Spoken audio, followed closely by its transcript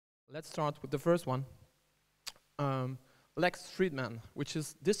Let's start with the first one. Lex Friedman, which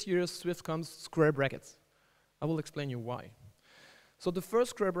is this year's SwiftConf square brackets. I will explain you why. So the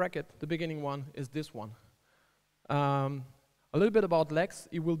first square bracket, the beginning one, is this one. A little bit about Lex.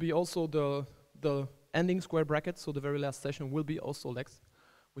 It will be also the ending square bracket, so the very last session will be also Lex,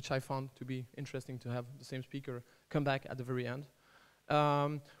 which I found to be interesting to have the same speaker come back at the very end.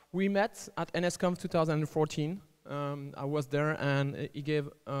 We met at NSConf 2014. I was there, and he gave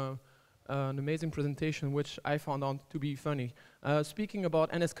an amazing presentation, which I found out to be funny. Speaking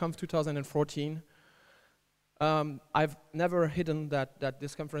about NSConf 2014, I've never hidden that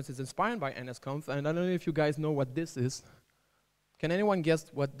this conference is inspired by NSConf, and I don't know if you guys know what this is. Can anyone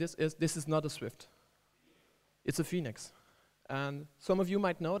guess what this is? This is not a Swift. It's a Phoenix. And some of you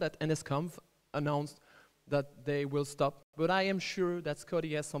might know that NSConf announced that they will stop, but I am sure that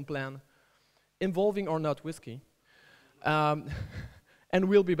Scotty has some plan, involving or not whiskey, and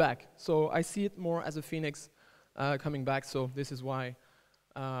we'll be back. So I see it more as a Phoenix coming back, so this is why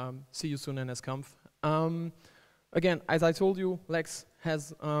see you soon NSConf. Again, as I told you, Lex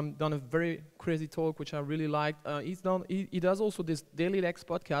has done a very crazy talk, which I really liked. He does also this Daily Lex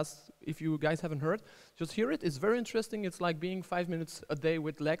podcast. If you guys haven't heard, just hear it. It's very interesting. It's like being 5 minutes a day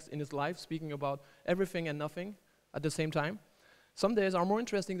with Lex in his life, speaking about everything and nothing at the same time. Some days are more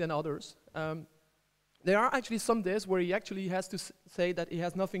interesting than others. There are actually some days where he actually has to say that he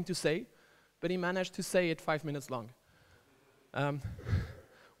has nothing to say, but he managed to say it 5 minutes long,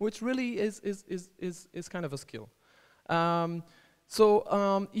 which really is kind of a skill.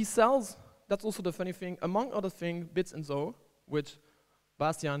 He sells, that's also the funny thing, among other things, Bits and Zo, which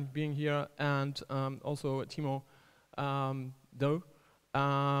Bastian being here, and also Timo Do.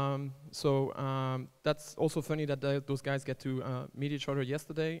 That's also funny that those guys get to meet each other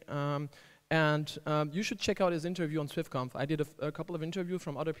yesterday. You should check out his interview on SwiftConf. I did a couple of interviews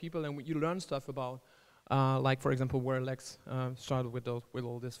from other people, and you learn stuff about, like for example, where Lex started with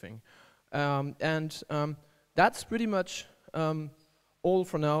all this thing. That's pretty much all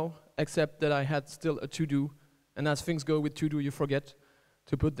for now, except that I had still a to-do, and as things go with to-do, you forget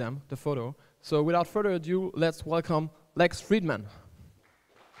to put them, the photo. So without further ado, let's welcome Lex Friedman.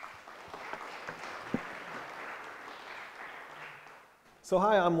 So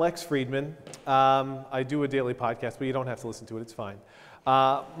hi, I'm Lex Friedman. I do a daily podcast, but you don't have to listen to it, it's fine.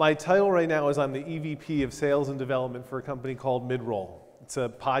 My title right now is I'm the EVP of Sales and Development for a company called Midroll. It's a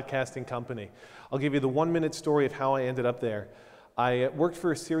podcasting company. I'll give you the 1-minute story of how I ended up there. I worked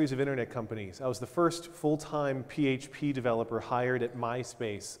for a series of internet companies. I was the first full-time PHP developer hired at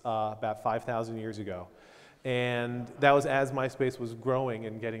MySpace about 5,000 years ago. And that was as MySpace was growing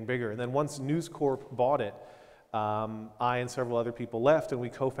and getting bigger. And then once News Corp bought it, I and several other people left, and we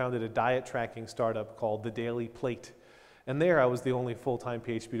co-founded a diet tracking startup called The Daily Plate. And there I was the only full-time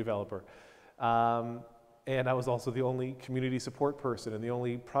PHP developer. And I was also the only community support person and the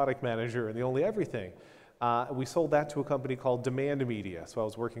only product manager and the only everything. We sold that to a company called Demand Media. So I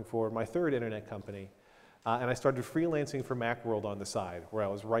was working for my third internet company. And I started freelancing for Macworld on the side, where I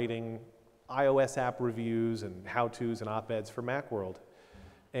was writing iOS app reviews and how-tos and op-eds for Macworld.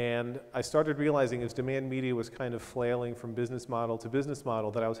 And I started realizing as Demand Media was kind of flailing from business model to business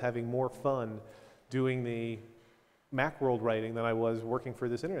model that I was having more fun doing the Macworld writing than I was working for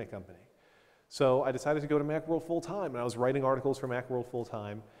this internet company. So I decided to go to Macworld full-time, and I was writing articles for Macworld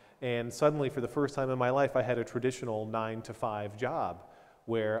full-time, and suddenly, for the first time in my life, I had a traditional 9-to-5 job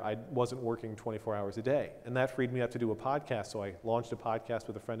where I wasn't working 24 hours a day. And that freed me up to do a podcast, so I launched a podcast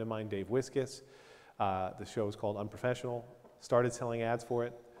with a friend of mine, Dave Wiskus. The show was called Unprofessional. Started selling ads for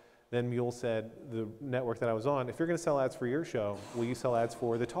it. Then Mule said, the network that I was on, if you're going to sell ads for your show, will you sell ads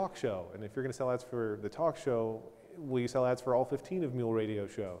for the talk show? And if you're going to sell ads for the talk show, will you sell ads for all 15 of Mule Radio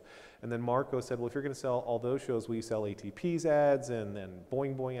Show? And then Marco said, well, if you're going to sell all those shows, will you sell ATP's ads? And then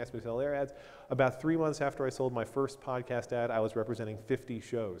Boing Boing asked me to sell their ads. About 3 months after I sold my first podcast ad, I was representing 50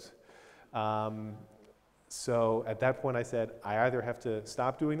 shows. So at that point I said, I either have to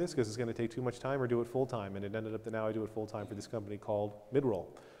stop doing this because it's going to take too much time, or do it full time. And it ended up that now I do it full time for this company called Midroll.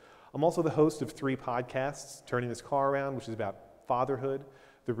 I'm also the host of 3 podcasts, Turning This Car Around, which is about fatherhood,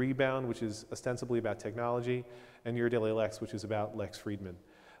 The Rebound, which is ostensibly about technology, and Your Daily Lex, which is about Lex Friedman.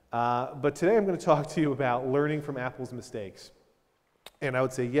 But today I'm going to talk to you about learning from Apple's mistakes. And I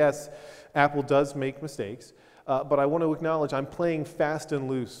would say, yes, Apple does make mistakes, but I want to acknowledge I'm playing fast and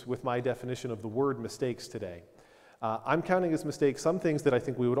loose with my definition of the word mistakes today. I'm counting as mistakes some things that I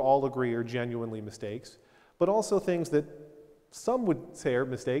think we would all agree are genuinely mistakes, but also things that some would say are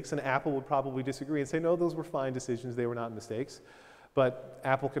mistakes, and Apple would probably disagree and say, no, those were fine decisions, they were not mistakes. But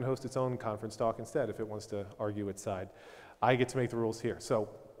Apple can host its own conference talk instead if it wants to argue its side. I get to make the rules here. So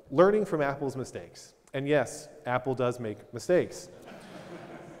learning from Apple's mistakes. And yes, Apple does make mistakes.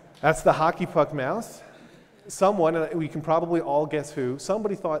 That's the hockey puck mouse. Someone, and we can probably all guess who,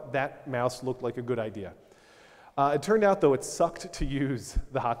 somebody thought that mouse looked like a good idea. It turned out, though, it sucked to use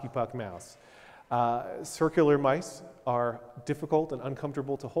the hockey puck mouse. Circular mice are difficult and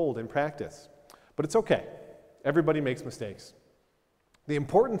uncomfortable to hold in practice. But it's okay. Everybody makes mistakes. The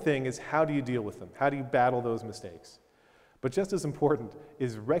important thing is, how do you deal with them? How do you battle those mistakes? But just as important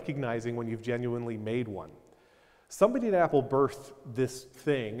is recognizing when you've genuinely made one. Somebody at Apple birthed this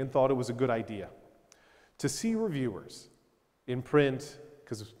thing and thought it was a good idea. To see reviewers in print,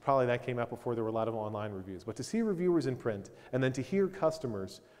 because probably that came out before there were a lot of online reviews, but to see reviewers in print and then to hear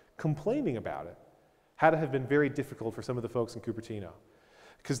customers complaining about it had to have been very difficult for some of the folks in Cupertino.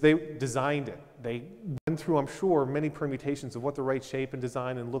 Because they designed it. They went through, I'm sure, many permutations of what the right shape and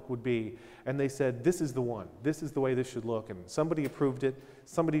design and look would be. And they said, this is the one. This is the way this should look. And somebody approved it,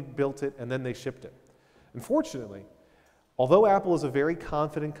 somebody built it, and then they shipped it. Unfortunately, although Apple is a very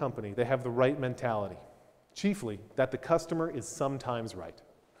confident company, they have the right mentality. Chiefly, that the customer is sometimes right.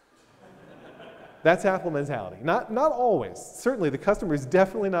 That's Apple mentality. Not always. Certainly, the customer is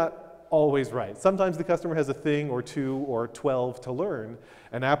definitely not always right. Sometimes the customer has a thing or 2 or 12 to learn,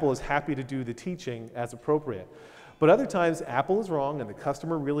 and Apple is happy to do the teaching as appropriate. But other times, Apple is wrong and the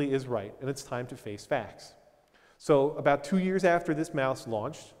customer really is right, and it's time to face facts. So about 2 years after this mouse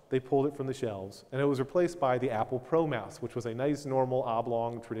launched, they pulled it from the shelves, and it was replaced by the Apple Pro mouse, which was a nice, normal,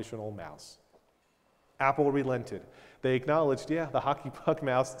 oblong, traditional mouse. Apple relented. They acknowledged, yeah, the hockey puck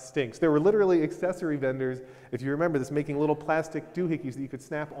mouse stinks. There were literally accessory vendors, if you remember this, making little plastic doohickeys that you could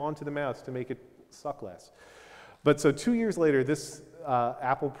snap onto the mouse to make it suck less. But so 2 years later, this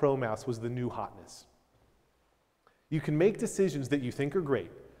Apple Pro mouse was the new hotness. You can make decisions that you think are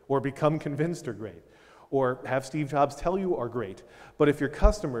great, or become convinced are great, or have Steve Jobs tell you are great. But if your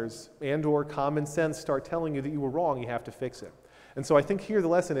customers and/or common sense start telling you that you were wrong, you have to fix it. And so I think here the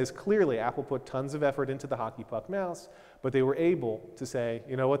lesson is clearly Apple put tons of effort into the hockey puck mouse, but they were able to say,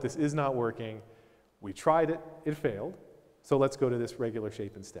 you know what, this is not working. We tried it, it failed, so let's go to this regular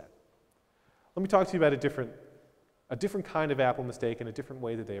shape instead. Let me talk to you about a different kind of Apple mistake and a different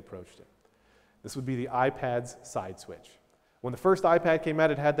way that they approached it. This would be the iPad's side switch. When the first iPad came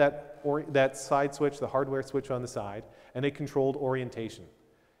out, it had that side switch, the hardware switch on the side, and it controlled orientation.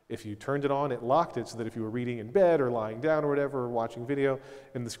 If you turned it on, it locked it so that if you were reading in bed or lying down or whatever, or watching video,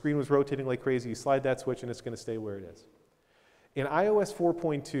 and the screen was rotating like crazy, you slide that switch and it's going to stay where it is. In iOS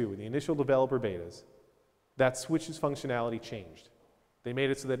 4.2, in the initial developer betas, that switch's functionality changed. They made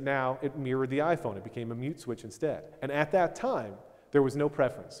it so that now it mirrored the iPhone. It became a mute switch instead. And at that time, there was no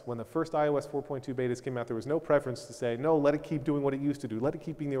preference. When the first iOS 4.2 betas came out, there was no preference to say, no, let it keep doing what it used to do. Let it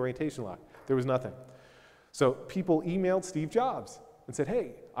keep being the orientation lock. There was nothing. So people emailed Steve Jobs and said,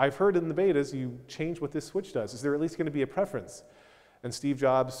 hey, I've heard in the betas you changed what this switch does. Is there at least going to be a preference? And Steve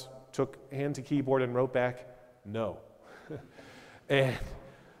Jobs took hand to keyboard and wrote back, no. And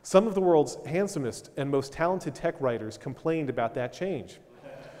some of the world's handsomest and most talented tech writers complained about that change.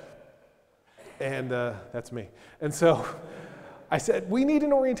 And that's me. And so I said, we need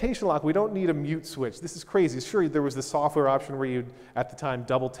an orientation lock. We don't need a mute switch. This is crazy. Sure, there was the software option where you'd, at the time,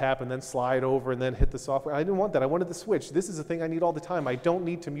 double tap and then slide over and then hit the software. I didn't want that. I wanted the switch. This is a thing I need all the time. I don't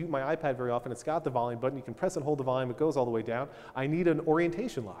need to mute my iPad very often. It's got the volume button. You can press and hold the volume. It goes all the way down. I need an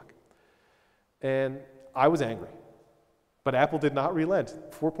orientation lock. And I was angry. But Apple did not relent.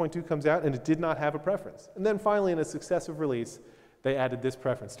 4.2 comes out, and it did not have a preference. And then finally, in a successive release, they added this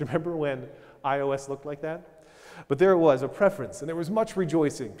preference. Do you remember when iOS looked like that? But there it was, a preference, and there was much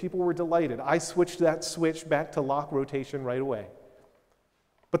rejoicing. People were delighted. I switched that switch back to lock rotation right away.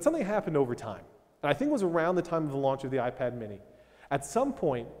 But something happened over time, and I think it was around the time of the launch of the iPad mini. At some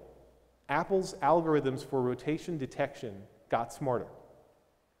point, Apple's algorithms for rotation detection got smarter.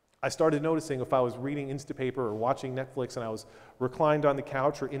 I started noticing if I was reading Instapaper or watching Netflix and I was reclined on the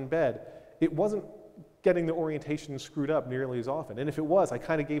couch or in bed, it wasn't getting the orientation screwed up nearly as often. And if it was, I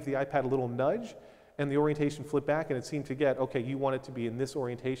kind of gave the iPad a little nudge, and the orientation flipped back, and it seemed to get, okay, you want it to be in this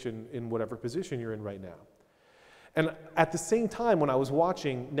orientation in whatever position you're in right now. And at the same time, when I was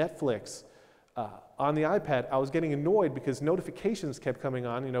watching Netflix on the iPad, I was getting annoyed because notifications kept coming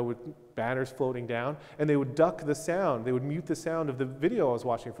on, you know, with banners floating down, and they would duck the sound. They would mute the sound of the video I was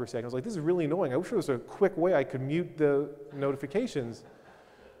watching for a second. I was like, this is really annoying. I wish there was a quick way I could mute the notifications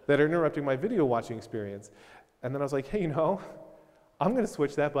that are interrupting my video watching experience. And then I was like, hey, you know, I'm going to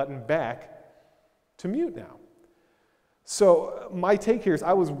switch that button back to mute now. So my take here is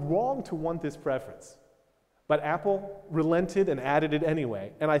I was wrong to want this preference, but Apple relented and added it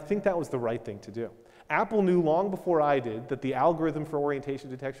anyway, and I think that was the right thing to do. Apple knew long before I did that the algorithm for orientation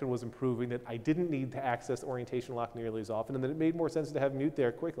detection was improving, that I didn't need to access orientation lock nearly as often, and that it made more sense to have mute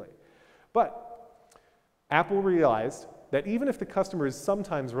there quickly. But Apple realized that even if the customer is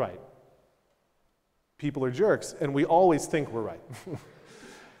sometimes right, people are jerks, and we always think we're right.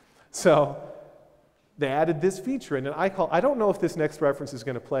 So they added this feature, and I don't know if this next reference is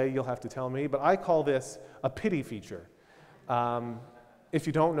going to play, you'll have to tell me, but I call this a pity feature. If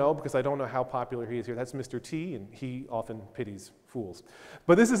you don't know, because I don't know how popular he is here, that's Mr. T, and he often pities fools.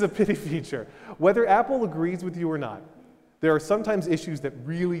 But this is a pity feature. Whether Apple agrees with you or not, there are sometimes issues that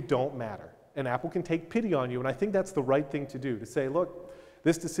really don't matter, and Apple can take pity on you, and I think that's the right thing to do, to say, look,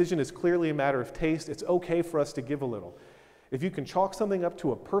 this decision is clearly a matter of taste. It's okay for us to give a little. If you can chalk something up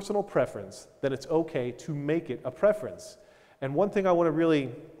to a personal preference, then it's okay to make it a preference. And one thing I want to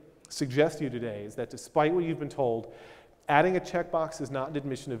really suggest to you today is that despite what you've been told, adding a checkbox is not an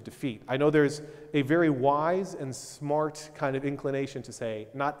admission of defeat. I know there's a very wise and smart kind of inclination to say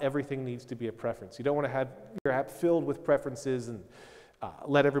not everything needs to be a preference. You don't want to have your app filled with preferences and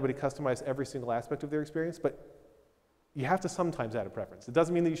let everybody customize every single aspect of their experience, but you have to sometimes add a preference. It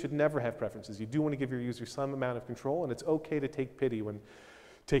doesn't mean that you should never have preferences. You do want to give your user some amount of control, and it's okay to take pity when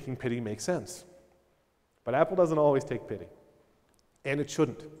taking pity makes sense. But Apple doesn't always take pity, and it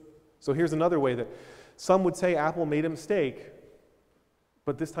shouldn't. So here's another way that some would say Apple made a mistake,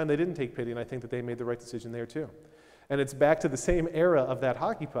 but this time they didn't take pity, and I think that they made the right decision there too. And it's back to the same era of that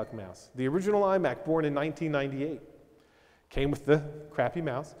hockey puck mouse. The original iMac, born in 1998, came with the crappy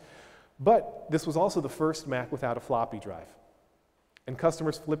mouse. But this was also the first Mac without a floppy drive. And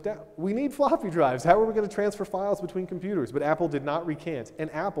customers flipped out. We need floppy drives. How are we going to transfer files between computers? But Apple did not recant.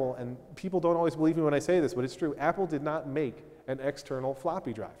 And Apple, and people don't always believe me when I say this, but it's true, Apple did not make an external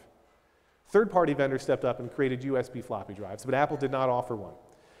floppy drive. Third-party vendors stepped up and created USB floppy drives, but Apple did not offer one.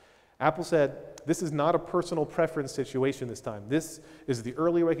 Apple said, this is not a personal preference situation this time. This is the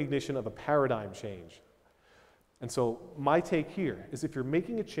early recognition of a paradigm change. And so my take here is if you're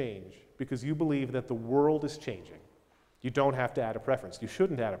making a change because you believe that the world is changing, you don't have to add a preference. You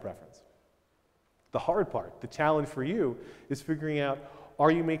shouldn't add a preference. The hard part, the challenge for you, is figuring out,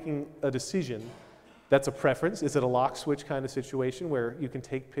 are you making a decision that's a preference? Is it a lock switch kind of situation where you can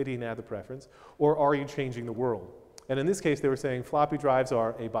take pity and add the preference? Or are you changing the world? And in this case, they were saying floppy drives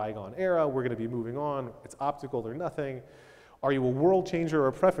are a bygone era. We're going to be moving on. It's optical or nothing. Are you a world changer or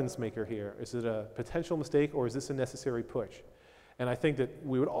a preference maker here? Is it a potential mistake, or is this a necessary push? And I think that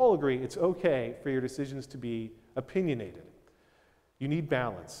we would all agree it's okay for your decisions to be opinionated. You need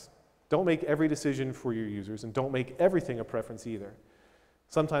balance. Don't make every decision for your users, and don't make everything a preference either.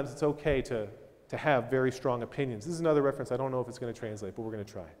 Sometimes it's okay to have very strong opinions. This is another reference. I don't know if it's going to translate, but we're going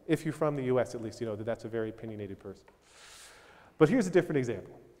to try. If you're from the US, at least you know that that's a very opinionated person. But here's a different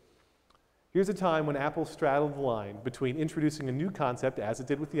example. Here's a time when Apple straddled the line between introducing a new concept, as it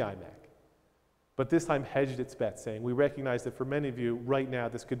did with the iMac, but this time hedged its bets, saying, we recognize that for many of you, right now,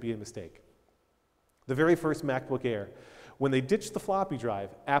 this could be a mistake. The very first MacBook Air, when they ditched the floppy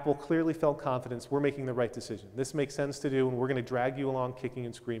drive, Apple clearly felt confidence, we're making the right decision. This makes sense to do, and we're going to drag you along kicking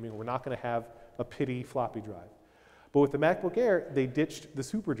and screaming. We're not going to have a pity floppy drive. But with the MacBook Air, they ditched the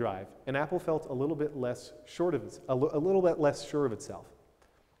super drive, and Apple felt a little bit less sure of itself.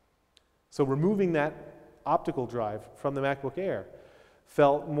 So removing that optical drive from the MacBook Air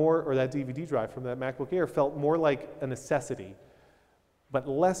felt more, or that DVD drive from that MacBook Air felt more like a necessity, but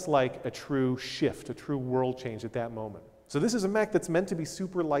less like a true shift, a true world change at that moment. So this is a Mac that's meant to be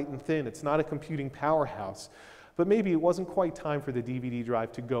super light and thin. It's not a computing powerhouse, but maybe it wasn't quite time for the DVD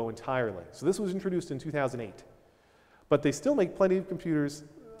drive to go entirely. So this was introduced in 2008. But they still make plenty of computers,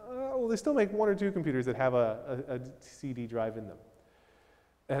 well, they still make one or two computers that have a CD drive in them.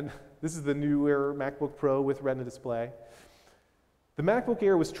 And this is the newer MacBook Pro with Retina display. The MacBook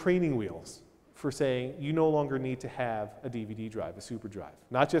Air was training wheels for saying you no longer need to have a DVD drive, a super drive.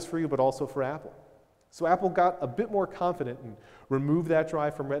 Not just for you, but also for Apple. So Apple got a bit more confident and removed that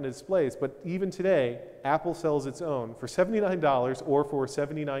drive from Retina displays, but even today, Apple sells its own for $79 or for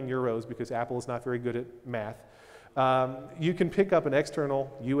 79 euros, because Apple is not very good at math. You can pick up an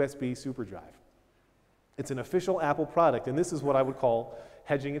external USB super drive. It's an official Apple product, and this is what I would call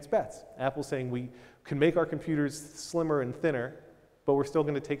hedging its bets. Apple's saying we can make our computers slimmer and thinner, but we're still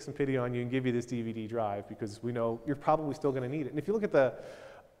going to take some pity on you and give you this DVD drive because we know you're probably still going to need it. And if you look at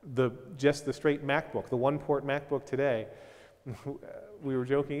just the straight MacBook, the one-port MacBook today, we were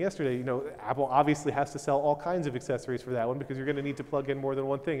joking yesterday, you know, Apple obviously has to sell all kinds of accessories for that one because you're going to need to plug in more than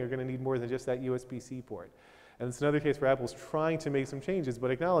one thing. You're going to need more than just that USB-C port. And it's another case where Apple's trying to make some changes,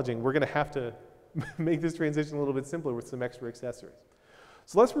 but acknowledging we're going to have to make this transition a little bit simpler with some extra accessories.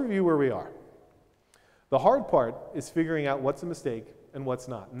 So let's review where we are. The hard part is figuring out what's a mistake and what's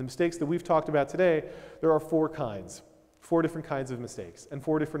not. And the mistakes that we've talked about today, there are 4 kinds, 4 different kinds of mistakes, and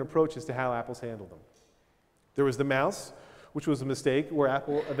 4 different approaches to how Apple's handled them. There was the mouse, which was a mistake where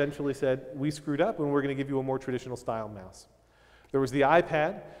Apple eventually said, we screwed up and we're going to give you a more traditional style mouse. There was the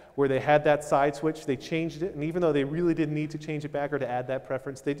iPad, where they had that side switch, they changed it, and even though they really didn't need to change it back or to add that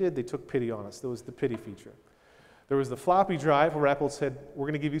preference, they did. They took pity on us. That was the pity feature. There was the floppy drive, where Apple said, we're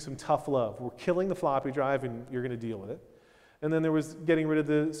going to give you some tough love. We're killing the floppy drive, and you're going to deal with it. And then there was getting rid of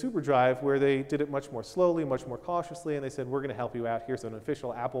the super drive, where they did it much more slowly, much more cautiously, and they said, we're going to help you out. Here's an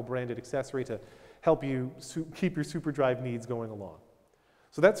official Apple-branded accessory to help you keep your super drive needs going along.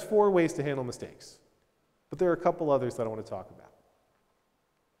 So that's 4 ways to handle mistakes. But there are a couple others that I want to talk about.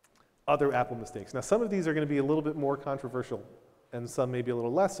 Other Apple mistakes. Now, some of these are going to be a little bit more controversial, and some maybe a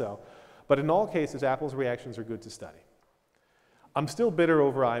little less so. But in all cases, Apple's reactions are good to study. I'm still bitter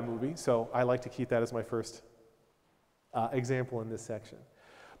over iMovie, so I like to keep that as my first example in this section.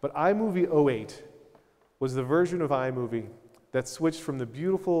 But iMovie 08 was the version of iMovie that switched from the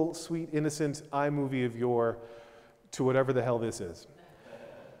beautiful, sweet, innocent iMovie of yore to whatever the hell this is.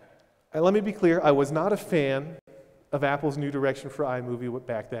 And let me be clear, I was not a fan of Apple's new direction for iMovie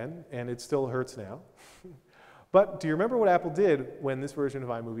back then, and it still hurts now. But do you remember what Apple did when this version of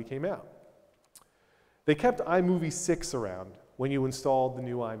iMovie came out? They kept iMovie 6 around when you installed the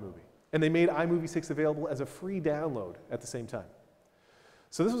new iMovie. And they made iMovie 6 available as a free download at the same time.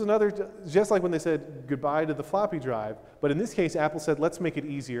 So this was another, just like when they said goodbye to the floppy drive, but in this case, Apple said, let's make it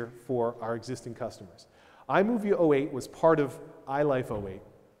easier for our existing customers. iMovie 08 was part of iLife 08.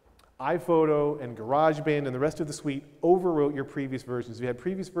 iPhoto and GarageBand and the rest of the suite overwrote your previous versions. If you had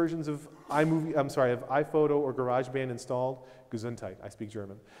previous versions of of iPhoto or GarageBand installed, Gesundheit, I speak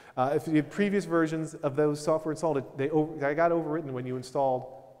German. If you had previous versions of those software installed, they got overwritten when you installed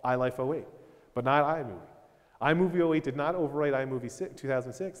iLife 08, but not iMovie. iMovie 08 did not overwrite iMovie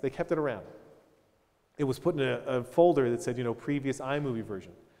 2006. They kept it around. It was put in a folder that said, previous iMovie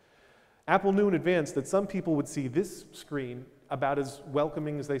version. Apple knew in advance that some people would see this screen about as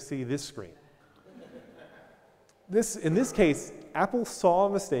welcoming as they see this screen. In this case, Apple saw a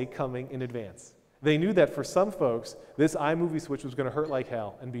mistake coming in advance. They knew that for some folks, this iMovie switch was going to hurt like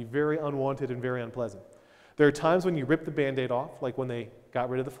hell and be very unwanted and very unpleasant. There are times when you rip the Band-Aid off, like when they got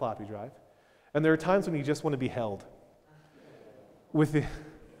rid of the floppy drive, and there are times when you just want to be held.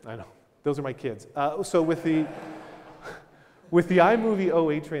 I know, those are my kids. So with the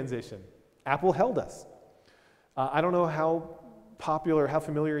iMovie 08 transition, Apple held us. I don't know how popular, how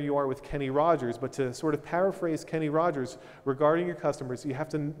familiar you are with Kenny Rogers, but to sort of paraphrase Kenny Rogers regarding your customers, you have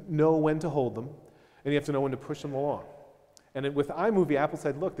to know when to hold them, and you have to know when to push them along. And with iMovie, Apple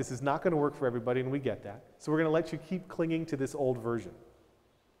said, look, this is not going to work for everybody, and we get that. So we're going to let you keep clinging to this old version.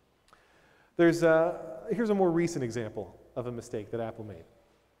 Here's a more recent example of a mistake that Apple made.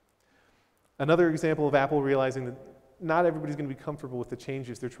 Another example of Apple realizing that not everybody's going to be comfortable with the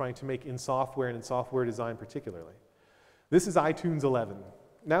changes they're trying to make in software and in software design particularly. This is iTunes 11.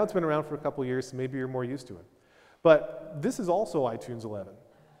 Now it's been around for a couple years, so maybe you're more used to it. But this is also iTunes 11.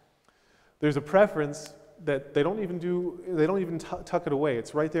 There's a preference that they don't even tuck it away.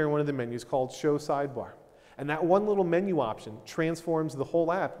 It's right there in one of the menus called Show Sidebar. And that one little menu option transforms the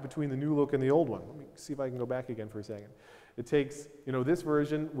whole app between the new look and the old one. Let me see if I can go back again for a second. It takes this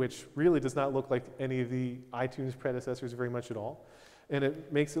version, which really does not look like any of the iTunes predecessors very much at all, and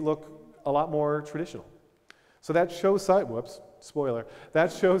it makes it look a lot more traditional. So that Show Sidebar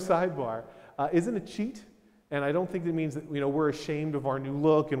isn't a cheat, and I don't think it means that we're ashamed of our new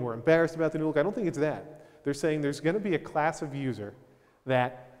look and we're embarrassed about the new look. I don't think it's that. They're saying there's going to be a class of user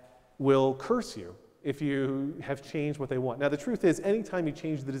that will curse you if you have changed what they want. Now the truth is, anytime you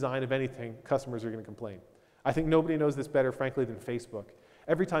change the design of anything, customers are going to complain. I think nobody knows this better, frankly, than Facebook.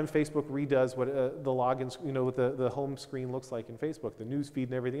 Every time Facebook redoes what the login, what the home screen looks like in Facebook, the news feed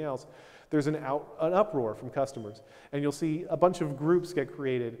and everything else, there's an uproar from customers. And you'll see a bunch of groups get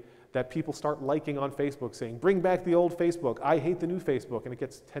created that people start liking on Facebook saying, bring back the old Facebook, I hate the new Facebook, and it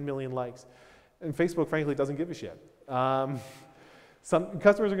gets 10 million likes. And Facebook, frankly, doesn't give a shit. Some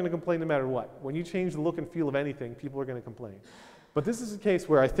customers are going to complain no matter what. When you change the look and feel of anything, people are going to complain. But this is a case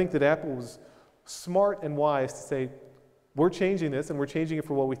where I think that Apple was smart and wise to say, we're changing this, and we're changing it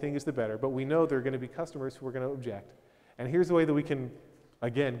for what we think is the better, but we know there are going to be customers who are going to object. And here's the way that we can,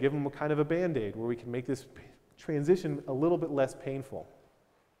 again, give them a kind of a Band-Aid where we can make this transition a little bit less painful.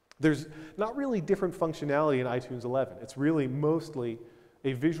 There's not really different functionality in iTunes 11. It's really mostly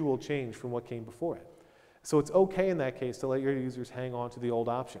a visual change from what came before it. So it's okay in that case to let your users hang on to the old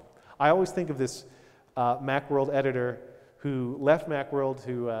option. I always think of this Macworld editor who left Macworld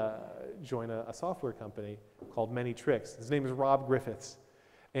to join a software company called Many Tricks. His name is Rob Griffiths.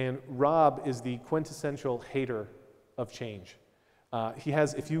 And Rob is the quintessential hater of change. He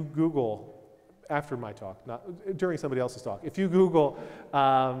has, if you Google, after my talk, not during somebody else's talk, if you Google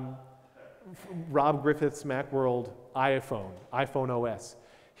Rob Griffiths Macworld iPhone OS,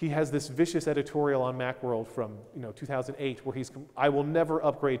 he has this vicious editorial on Macworld from 2008 where I will never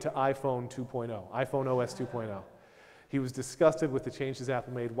upgrade to iPhone 2.0, iPhone OS 2.0. He was disgusted with the changes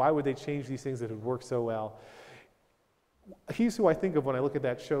Apple made. Why would they change these things that had worked so well? He's who I think of when I look at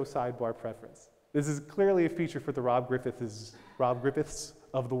that show sidebar preference. This is clearly a feature for the Rob Griffiths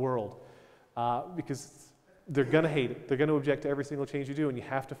of the world, because they're going to hate it. They're going to object to every single change you do, and you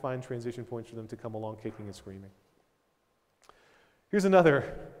have to find transition points for them to come along kicking and screaming. Here's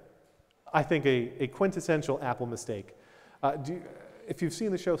another, I think, a quintessential Apple mistake. If you've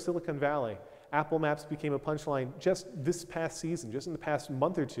seen the show Silicon Valley, Apple Maps became a punchline just this past season, just in the past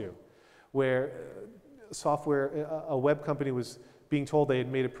month or two, where a web company was being told they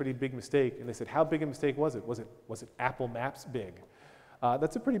had made a pretty big mistake, and they said, how big a mistake was it? Was it Apple Maps big?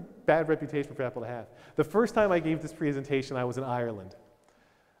 That's a pretty bad reputation for Apple to have. The first time I gave this presentation, I was in Ireland.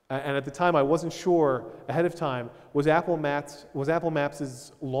 And at the time, I wasn't sure ahead of time, was Apple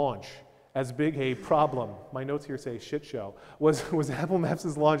Maps' launch as big a problem? My notes here say shit show. Was Apple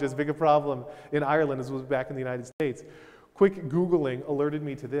Maps' launch as big a problem in Ireland as it was back in the United States? Quick Googling alerted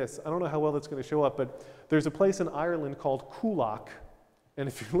me to this. I don't know how well that's going to show up, but there's a place in Ireland called Coolock. And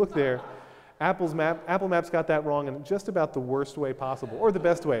if you look there, Apple Maps got that wrong in just about the worst way possible, or the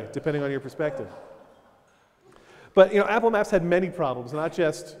best way, depending on your perspective. But Apple Maps had many problems, not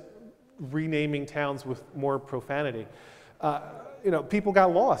just renaming towns with more profanity. People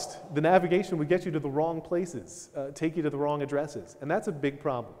got lost. The navigation would get you to the wrong places, take you to the wrong addresses, and that's a big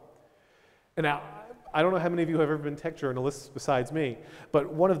problem. And now, I don't know how many of you have ever been tech journalists besides me,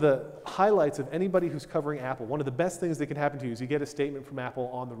 but one of the highlights of anybody who's covering Apple, one of the best things that can happen to you is you get a statement from Apple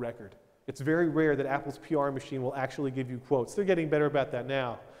on the record. It's very rare that Apple's PR machine will actually give you quotes. They're getting better about that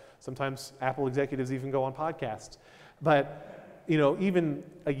now. Sometimes Apple executives even go on podcasts. But even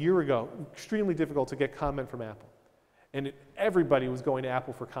a year ago, extremely difficult to get comment from Apple. And everybody was going to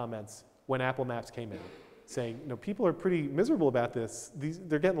Apple for comments when Apple Maps came in, saying, people are pretty miserable about this.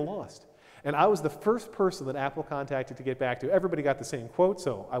 They're getting lost. And I was the first person that Apple contacted to get back to. Everybody got the same quote,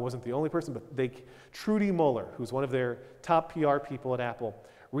 so I wasn't the only person, but Trudy Muller, who's one of their top PR people at Apple,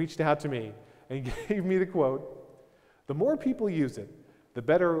 reached out to me and gave me the quote, "The more people use it, the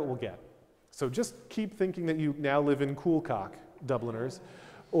better it will get. So just keep thinking that you now live in Coolcock, Dubliners,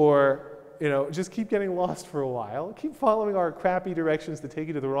 or just keep getting lost for a while. Keep following our crappy directions that take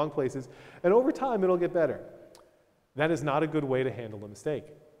you to the wrong places, and over time it'll get better." That is not a good way to handle a mistake.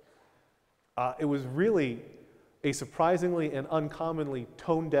 It was really a surprisingly and uncommonly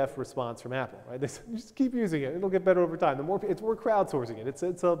tone-deaf response from Apple. Right? They said, just keep using it; it'll get better over time. We're crowdsourcing it.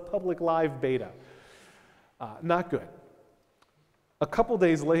 It's a public live beta. Not good. A couple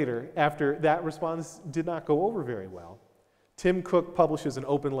days later, after that response did not go over very well, Tim Cook publishes an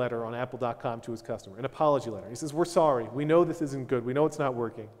open letter on Apple.com to his customer, an apology letter. He says, "We're sorry. We know this isn't good. We know it's not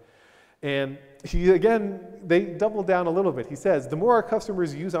working." And they double down a little bit. He says, "The more our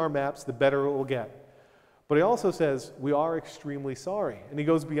customers use our maps, the better it will get." But he also says, "We are extremely sorry." And he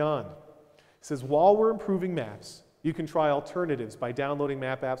goes beyond. He says, "While we're improving maps, you can try alternatives by downloading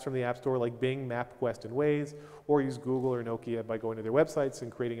map apps from the App Store like Bing, MapQuest, and Waze, or use Google or Nokia by going to their websites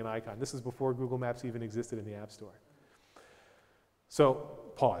and creating an icon." This is before Google Maps even existed in the App Store. So,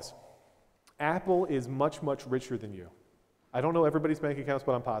 pause. Apple is much, much richer than you. I don't know everybody's bank accounts,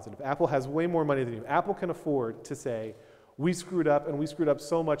 but I'm positive. Apple has way more money than you. Apple can afford to say, "We screwed up, and we screwed up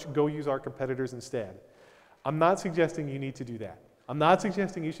so much, go use our competitors instead." I'm not suggesting you need to do that. I'm not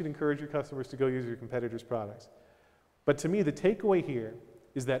suggesting you should encourage your customers to go use your competitors' products. But to me, the takeaway here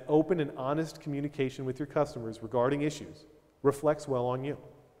is that open and honest communication with your customers regarding issues reflects well on you.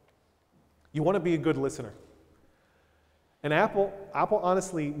 You want to be a good listener. And Apple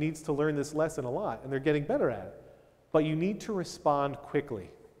honestly needs to learn this lesson a lot, and they're getting better at it. But you need to respond quickly.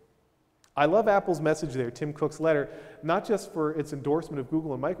 I love Apple's message there, Tim Cook's letter, not just for its endorsement of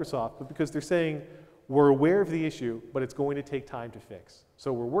Google and Microsoft, but because they're saying, we're aware of the issue, but it's going to take time to fix.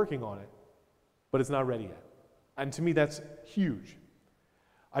 So we're working on it, but it's not ready yet. And to me, that's huge.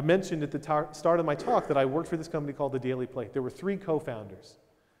 I mentioned at the start of my talk that I worked for this company called The Daily Plate. There were 3 co-founders.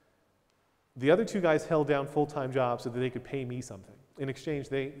 The other 2 guys held down full-time jobs so that they could pay me something. In exchange,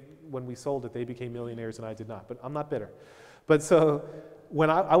 when we sold it, they became millionaires and I did not, but I'm not bitter. But so when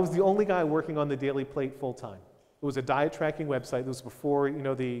I was the only guy working on The Daily Plate full-time. It was a diet tracking website. It was before,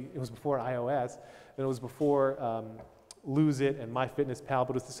 it was before iOS, and it was before Lose It and MyFitnessPal,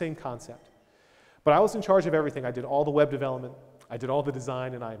 but it was the same concept. But I was in charge of everything. I did all the web development, I did all the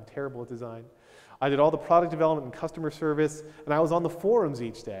design, and I am terrible at design. I did all the product development and customer service, and I was on the forums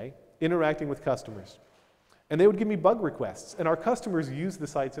each day, interacting with customers. And they would give me bug requests, and our customers used the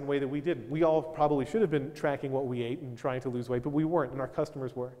sites in a way that we didn't. We all probably should have been tracking what we ate and trying to lose weight, but we weren't, and our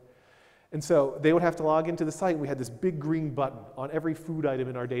customers were. And so they would have to log into the site, and we had this big green button on every food item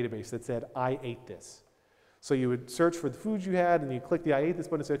in our database that said, I ate this. So you would search for the foods you had, and you click the I ate this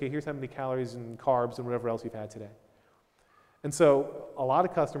button and say, okay, here's how many calories and carbs and whatever else you've had today. And so a lot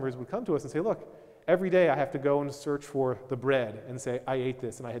of customers would come to us and say, look, every day I have to go and search for the bread and say, I ate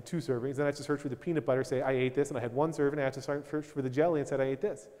this, and I had 2 servings. Then I have to search for the peanut butter, say, I ate this, and I had 1 serving, and I have to search for the jelly and said, I ate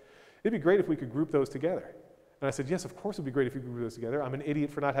this. It'd be great if we could group those together. And I said, yes, of course it would be great if you could group those together. I'm an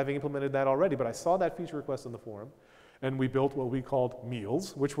idiot for not having implemented that already, but I saw that feature request on the forum, and we built what we called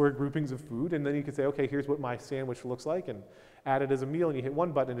meals, which were groupings of food, and then you could say, okay, here's what my sandwich looks like, and add it as a meal, and you hit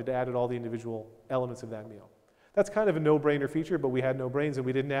one button, and it added all the individual elements of that meal. That's kind of a no-brainer feature, but we had no brains, and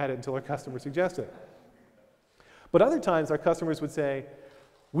we didn't add it until our customer suggested it. But other times, our customers would say,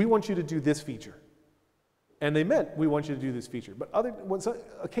 we want you to do this feature. And they meant, we want you to do this feature. But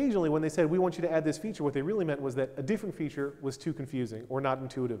occasionally, when they said, we want you to add this feature, what they really meant was that a different feature was too confusing or not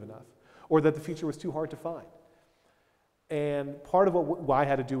intuitive enough, or that the feature was too hard to find. And part of what I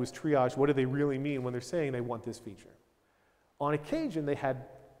had to do was triage, what do they really mean when they're saying they want this feature? On occasion, they had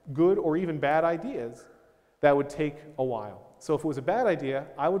good or even bad ideas that would take a while. So if it was a bad idea,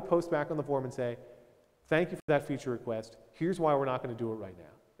 I would post back on the forum and say, thank you for that feature request. Here's why we're not going to do it right now.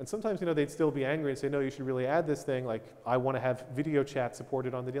 And sometimes, they'd still be angry and say, no, you should really add this thing. Like, I want to have video chat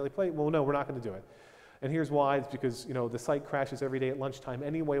supported on the daily plate. Well, no, we're not going to do it. And here's why. It's because, the site crashes every day at lunchtime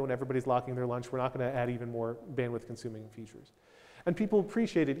anyway when everybody's locking their lunch. We're not going to add even more bandwidth-consuming features. And people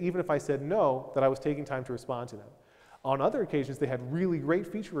appreciated, even if I said no, that I was taking time to respond to them. On other occasions, they had really great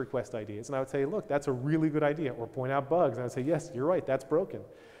feature request ideas. And I would say, look, that's a really good idea. Or point out bugs. And I would say, yes, you're right, that's broken.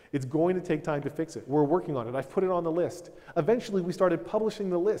 It's going to take time to fix it. We're working on it. I've put it on the list. Eventually, we started publishing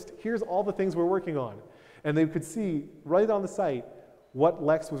the list. Here's all the things we're working on. And they could see right on the site what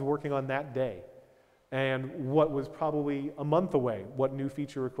Lex was working on that day and what was probably a month away, what new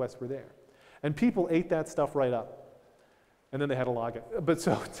feature requests were there. And people ate that stuff right up. And then they had to log it. But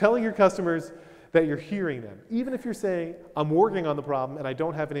so telling your customers that you're hearing them, even if you're saying, I'm working on the problem and I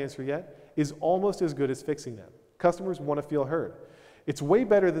don't have an answer yet, is almost as good as fixing them. Customers want to feel heard. It's way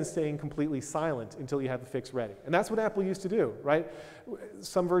better than staying completely silent until you have the fix ready. And that's what Apple used to do, right?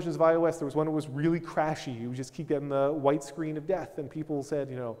 Some versions of iOS, there was one that was really crashy. You just keep getting the white screen of death. And people said,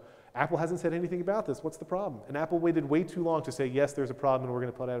 Apple hasn't said anything about this. What's the problem? And Apple waited way too long to say, yes, there's a problem, and we're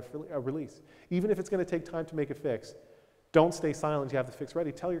going to put out a release. Even if it's going to take time to make a fix, don't stay silent. You have the fix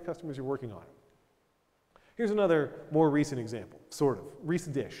ready. Tell your customers you're working on it. Here's another more recent example, sort of,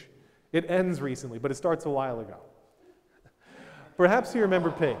 recent-ish. It ends recently, but it starts a while ago. Perhaps you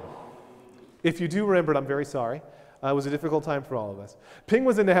remember Ping. If you do remember it, I'm very sorry. It was a difficult time for all of us. Ping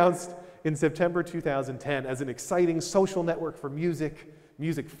was announced in September 2010 as an exciting social network for music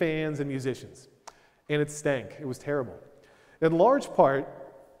fans, and musicians. And it stank. It was terrible. In large part,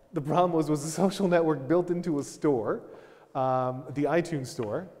 the problem was a social network built into a store, the iTunes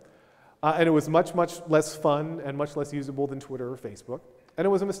store, and it was much, much less fun and much less usable than Twitter or Facebook. And it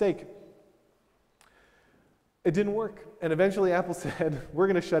was a mistake. It didn't work, and eventually Apple said, we're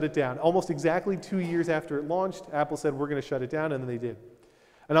going to shut it down. Almost exactly 2 years after it launched, Apple said, we're going to shut it down, and then they did.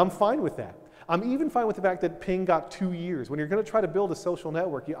 And I'm fine with that. I'm even fine with the fact that Ping got 2 years. When you're going to try to build a social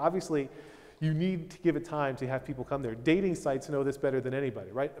network, you need to give it time to have people come there. Dating sites know this better than anybody,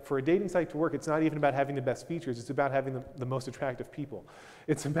 right? For a dating site to work, it's not even about having the best features, it's about having the most attractive people.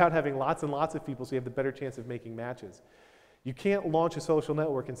 It's about having lots and lots of people so you have the better chance of making matches. You can't launch a social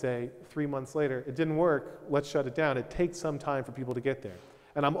network and say, 3 months later, it didn't work, let's shut it down. It takes some time for people to get there.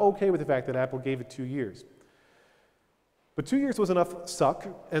 And I'm okay with the fact that Apple gave it 2 years. But 2 years was enough suck,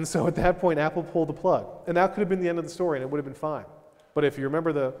 and so at that point, Apple pulled the plug. And that could have been the end of the story, and it would have been fine. But if you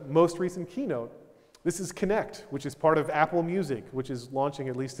remember the most recent keynote, this is Connect, which is part of Apple Music, which is launching,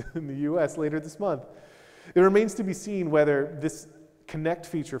 at least in the US, later this month. It remains to be seen whether this Connect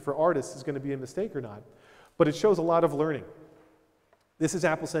feature for artists is going to be a mistake or not. But it shows a lot of learning. This is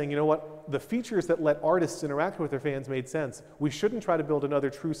Apple saying, you know what, the features that let artists interact with their fans made sense. We shouldn't try to build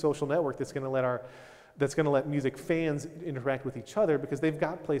another true social network that's going to let music fans interact with each other, because they've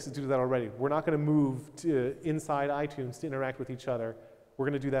got places to do that already. We're not going to move to inside iTunes to interact with each other. We're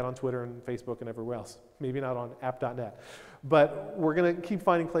going to do that on Twitter and Facebook and everywhere else. Maybe not on app.net. But we're going to keep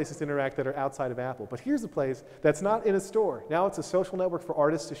finding places to interact that are outside of Apple. But here's a place that's not in a store. Now it's a social network for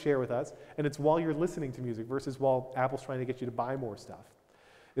artists to share with us, and it's while you're listening to music versus while Apple's trying to get you to buy more stuff.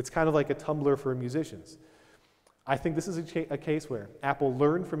 It's kind of like a Tumblr for musicians. I think this is a case where Apple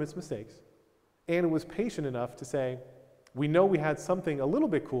learned from its mistakes, and it was patient enough to say, we know we had something a little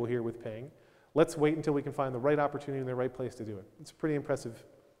bit cool here with Ping. Let's wait until we can find the right opportunity and the right place to do it. It's a pretty impressive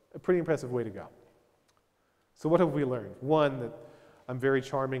way to go. So what have we learned? One, that I'm very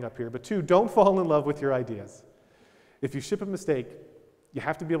charming up here, but two, don't fall in love with your ideas. If you ship a mistake, you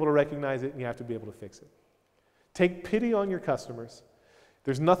have to be able to recognize it and you have to be able to fix it. Take pity on your customers.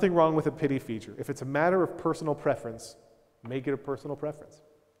 There's nothing wrong with a pity feature. If it's a matter of personal preference, make it a personal preference.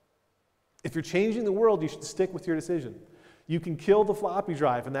 If you're changing the world, you should stick with your decision. You can kill the floppy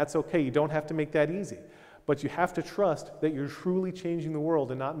drive, and that's okay. You don't have to make that easy. But you have to trust that you're truly changing the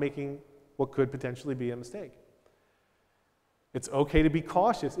world and not making what could potentially be a mistake. It's okay to be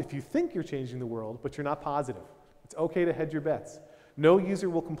cautious if you think you're changing the world, but you're not positive. It's okay to hedge your bets. No user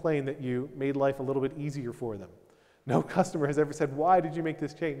will complain that you made life a little bit easier for them. No customer has ever said, why did you make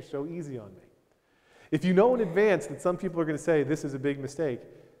this change so easy on me? If you know in advance that some people are going to say this is a big mistake,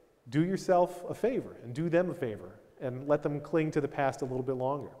 do yourself a favor and do them a favor and let them cling to the past a little bit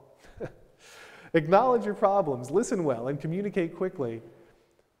longer. Acknowledge your problems, listen well, and communicate quickly,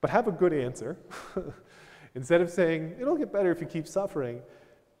 but have a good answer. Instead of saying, it'll get better if you keep suffering,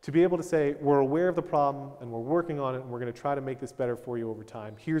 to be able to say, we're aware of the problem and we're working on it and we're going to try to make this better for you over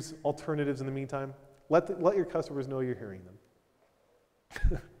time. Here's alternatives in the meantime. Let your customers know you're hearing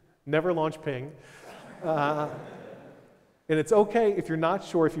them. Never launch Ping. And it's okay if you're not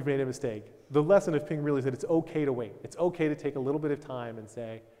sure if you've made a mistake. The lesson of Ping really is that it's okay to wait. It's okay to take a little bit of time and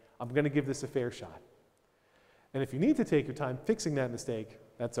say, I'm going to give this a fair shot. And if you need to take your time fixing that mistake,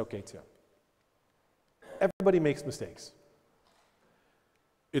 that's okay too. Everybody makes mistakes.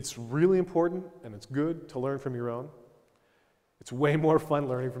 It's really important and it's good to learn from your own. It's way more fun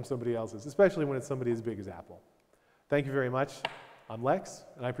learning from somebody else's, especially when it's somebody as big as Apple. Thank you very much. I'm Lex,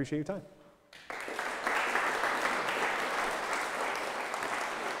 and I appreciate your time.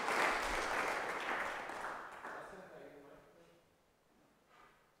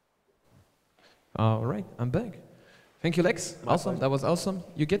 All right, I'm back. Thank you, Lex. Awesome, that was awesome.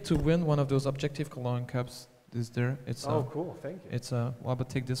 You get to win one of those Objective-Cologne cups. Is there? It's cool. Thank you. It's well, but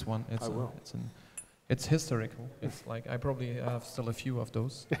take this one. I will. It's historical. It's like I probably have still a few of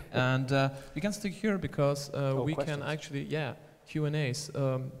those. And you can stick here because we questions. can actually, Q&As.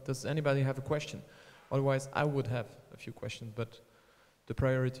 Does anybody have a question? Otherwise, I would have a few questions, but the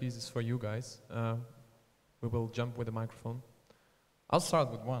priorities is for you guys. We will jump with the microphone. I'll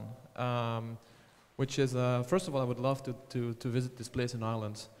start with one, which is, first of all, I would love to visit this place in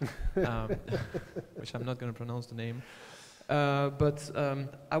Ireland, which I'm not going to pronounce the name. But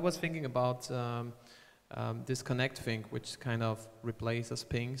I was thinking about this Connect thing, which kind of replaces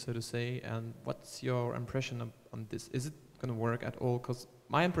Ping, so to say, and what's your impression on this? Is it going to work at all? Because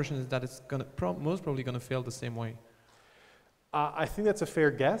my impression is that it's going to most probably going to fail the same way. I think that's a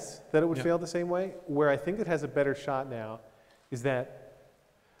fair guess, that it would fail the same way. Where I think it has a better shot now is that,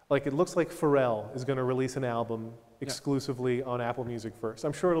 like, it looks like Pharrell is going to release an album exclusively on Apple Music first.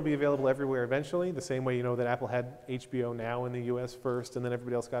 I'm sure it'll be available everywhere eventually, the same way, you know, that Apple had HBO Now in the US first, and then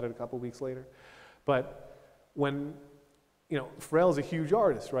everybody else got it a couple weeks later. But when, you know, Pharrell's a huge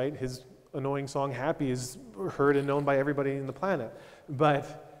artist, right? His annoying song Happy is heard and known by everybody in the planet.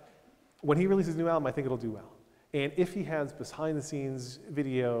 But when he releases a new album, I think it'll do well. And if he has behind-the-scenes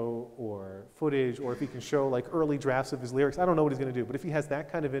video or footage, or if he can show like early drafts of his lyrics, I don't know what he's going to do, but if he has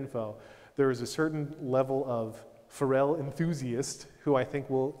that kind of info, there is a certain level of Pharrell enthusiast who I think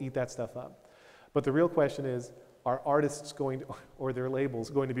will eat that stuff up. But the real question is, are artists going to, or their labels,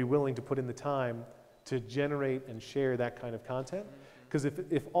 going to be willing to put in the time to generate and share that kind of content? Because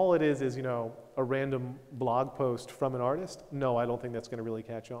if all it is, you know, a random blog post from an artist, no, I don't think that's going to really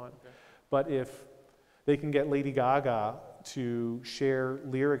catch on. Okay. But if they can get Lady Gaga to share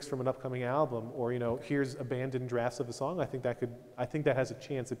lyrics from an upcoming album, or, you know, here's abandoned drafts of a song, I think that has a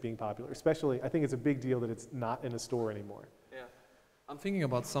chance at being popular. Especially, I think it's a big deal that it's not in a store anymore. Yeah, I'm thinking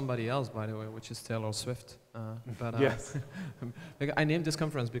about somebody else, by the way, which is Taylor Swift. Yes, I named this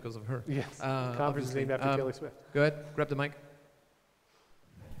conference because of her. Yes, the conference is named after Taylor Swift. Go ahead, grab the mic.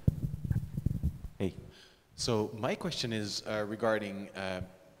 Hey, so my question is regarding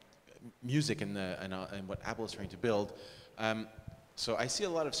music and what Apple is trying to build. So I see a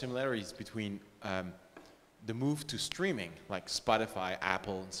lot of similarities between the move to streaming, like Spotify,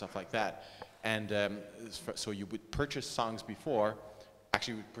 Apple, and stuff like that. And so you would purchase songs before,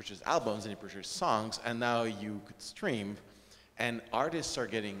 actually would purchase albums and you purchase songs, and now you could stream, and artists are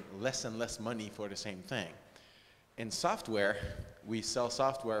getting less and less money for the same thing. In software, we sell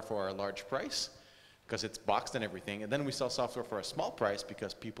software for a large price because it's boxed and everything, and then we sell software for a small price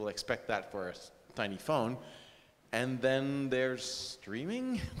because people expect that for a tiny phone. And then there's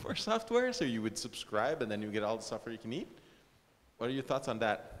streaming for software, so you would subscribe and then you get all the software you can eat. What are your thoughts on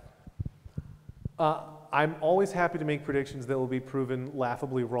that? I'm always happy to make predictions that will be proven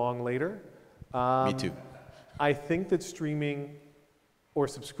laughably wrong later. Me too. I think that streaming or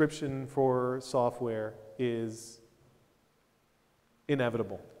subscription for software is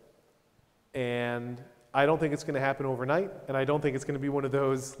inevitable. And I don't think it's going to happen overnight, and I don't think it's going to be one of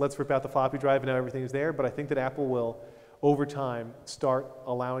those, let's rip out the floppy drive and now everything's there, but I think that Apple will, over time, start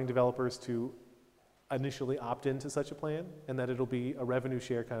allowing developers to initially opt into such a plan, and that it'll be a revenue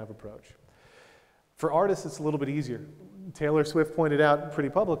share kind of approach. For artists, it's a little bit easier. Taylor Swift pointed out pretty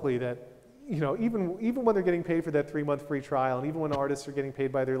publicly that, you know, even when they're getting paid for that 3-month free trial, and even when artists are getting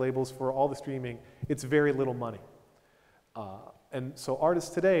paid by their labels for all the streaming, it's very little money. And so artists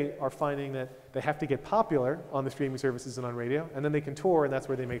today are finding that they have to get popular on the streaming services and on radio, and then they can tour, and that's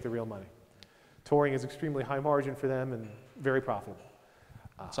where they make the real money. Touring is extremely high margin for them and very profitable.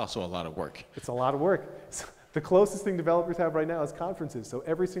 It's also a lot of work. It's a lot of work. The closest thing developers have right now is conferences. So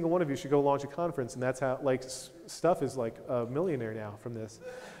every single one of you should go launch a conference, and that's how, like, Stuff is like a millionaire now from this.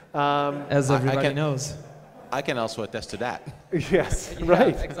 As everybody knows. I can also attest to that. Yes,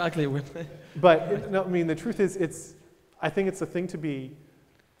 right. Yeah, exactly. But no, I mean, the truth is, I think it's a thing to be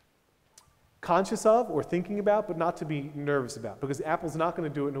conscious of or thinking about, but not to be nervous about, because Apple's not going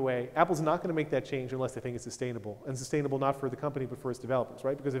to do it in a way, Apple's not going to make that change unless they think it's sustainable, and sustainable not for the company, but for its developers,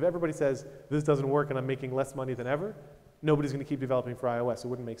 right? Because if everybody says, this doesn't work and I'm making less money than ever, nobody's going to keep developing for iOS. It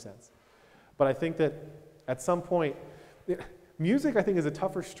wouldn't make sense. But I think that at some point, music, I think, is a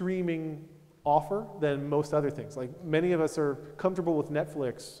tougher streaming offer than most other things. Like, many of us are comfortable with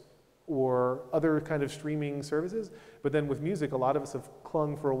Netflix or other kind of streaming services, but then with music, a lot of us have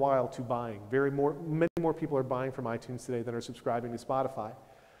clung for a while to buying. Many more people are buying from iTunes today than are subscribing to Spotify.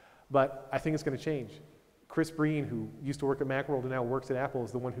 But I think it's going to change. Chris Breen, who used to work at Macworld and now works at Apple,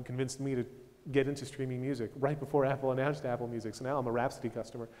 is the one who convinced me to get into streaming music right before Apple announced Apple Music. So now I'm a Rhapsody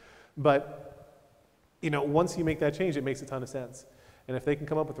customer. But, you know, once you make that change, it makes a ton of sense. And if they can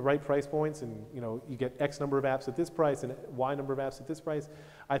come up with the right price points, and, you know, you get X number of apps at this price and Y number of apps at this price,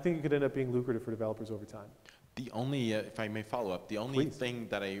 I think it could end up being lucrative for developers over time. The only, if I may follow up, the only thing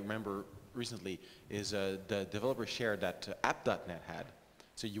that I remember recently is the developer share that app.net had.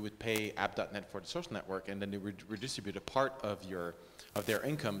 So you would pay app.net for the social network, and then they would redistribute a part of their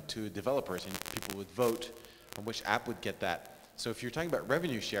income to developers, and people would vote on which app would get that. So if you're talking about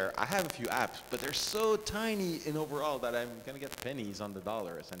revenue share, I have a few apps, but they're so tiny in overall that I'm going to get pennies on the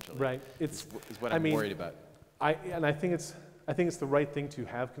dollar, essentially. Right. Is what I'm worried about. I think it's the right thing to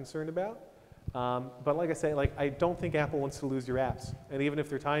have concern about. But like I say, like, I don't think Apple wants to lose your apps. And even if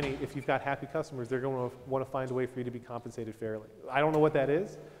they're tiny, if you've got happy customers, they're going to want to find a way for you to be compensated fairly. I don't know what that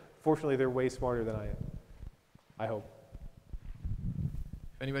is. Fortunately, they're way smarter than I am. I hope.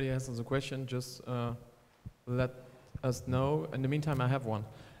 If anybody has a question, just let us know. In the meantime, I have one.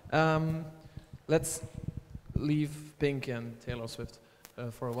 Let's leave Pink and Taylor Swift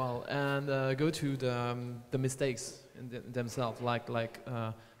for a while and go to the mistakes in themselves, like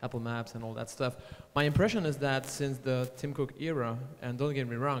Apple Maps and all that stuff. My impression is that since the Tim Cook era, and don't get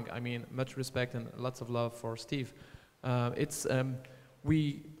me wrong, I mean, much respect and lots of love for Steve, I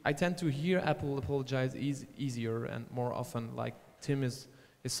tend to hear Apple apologize easier and more often. Like, Tim is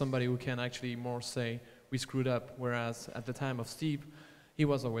somebody who can actually more say, we screwed up, whereas at the time of Steve, he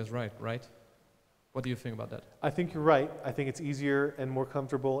was always right? What do you think about that? I think you're right. I think it's easier and more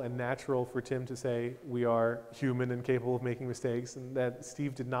comfortable and natural for Tim to say we are human and capable of making mistakes, and that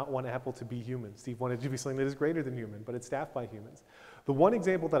Steve did not want Apple to be human. Steve wanted it to be something that is greater than human, but it's staffed by humans. The one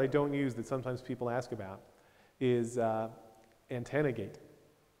example that I don't use that sometimes people ask about is antenna gate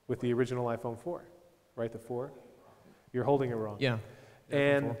with the original iPhone 4, right? The 4? You're holding it wrong. Yeah.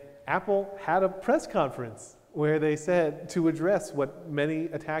 And Apple had a press conference where they said to address what many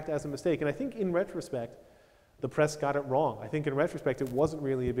attacked as a mistake. And I think in retrospect, the press got it wrong. I think in retrospect, it wasn't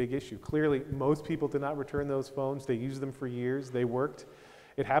really a big issue. Clearly, most people did not return those phones. They used them for years. They worked.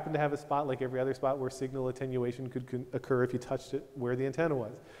 It happened to have a spot like every other spot where signal attenuation could occur if you touched it where the antenna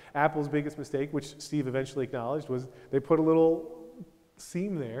was. Apple's biggest mistake, which Steve eventually acknowledged, was they put a little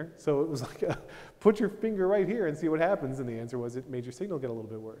seam there. So it was like, put your finger right here and see what happens. And the answer was it made your signal get a little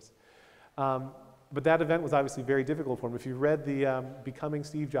bit worse. But that event was obviously very difficult for him. If you read the Becoming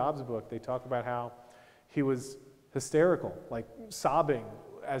Steve Jobs book, they talk about how he was hysterical, like sobbing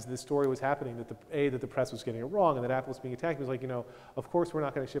as this story was happening, that that the press was getting it wrong and that Apple was being attacked. He was like, of course we're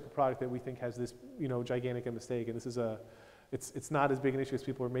not going to ship a product that we think has this, gigantic a mistake, and this is it's not as big an issue as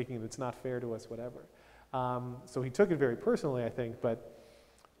people are making it. It's not fair to us, whatever. So he took it very personally, I think, but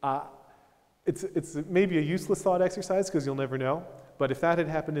it's maybe a useless thought exercise because you'll never know. But if that had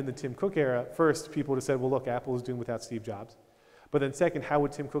happened in the Tim Cook era, first people would have said, well, look, Apple is doing without Steve Jobs. But then second, how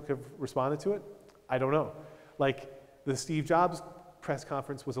would Tim Cook have responded to it? I don't know. Like the Steve Jobs press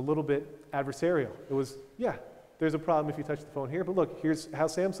conference was a little bit adversarial. It was, yeah, there's a problem if you touch the phone here, but look, here's how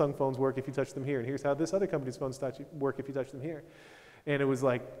Samsung phones work if you touch them here, and here's how this other company's phones work if you touch them here. And it was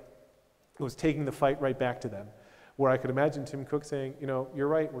like, it was taking the fight right back to them, where I could imagine Tim Cook saying, you're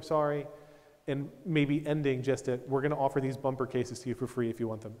right, we're sorry, and maybe ending just at, we're going to offer these bumper cases to you for free if you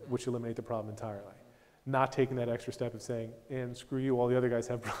want them, which eliminate the problem entirely. Not taking that extra step of saying, and screw you, all the other guys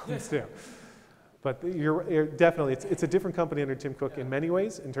have problems too. But you're definitely, it's a different company under Tim Cook in many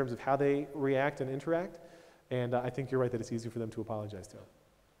ways in terms of how they react and interact, and I think you're right that it's easy for them to apologize to.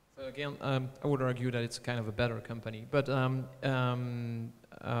 So again, I would argue that it's kind of a better company, but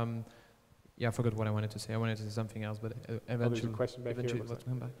yeah, I forgot what I wanted to say. I wanted to say something else, but eventually. There's a question back here. Let's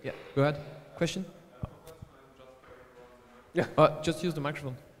come back. Yeah, go ahead. Question? Yeah. Just use the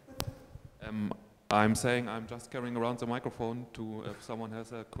microphone. I'm saying I'm just carrying around the microphone to, if someone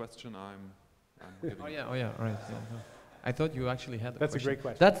has a question, I'm giving. Oh yeah, all right. Yeah. I thought you actually had a That's question. a great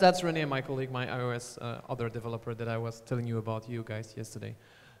question. That's Rene, my colleague, my iOS other developer that I was telling you about you guys yesterday.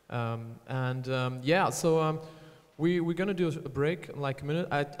 Yeah, so we're going to do a break, like a minute.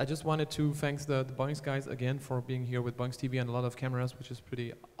 I just wanted to thank the Boings guys again for being here with Boings TV and a lot of cameras, which is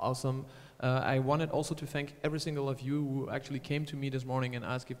pretty awesome. I wanted also to thank every single of you who actually came to me this morning and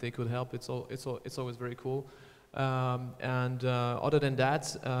asked if they could help. It's always very cool. Other than that,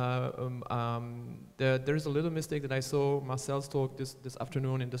 there's a little mistake that I saw Marcel's talk this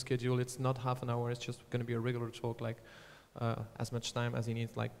afternoon in the schedule. It's not half an hour, it's just going to be a regular talk, like as much time as he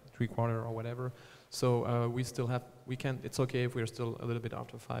needs, like 3/4 or whatever. So it's okay if we're still a little bit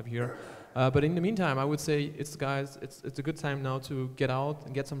after 5 here. But in the meantime, I would say it's a good time now to get out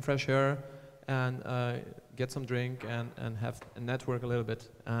and get some fresh air and get some drink and have a network a little bit.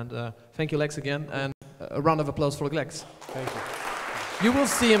 And thank you, Lex, again. And a round of applause for Lex. Thank you. You will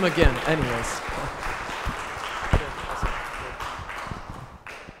see him again anyways.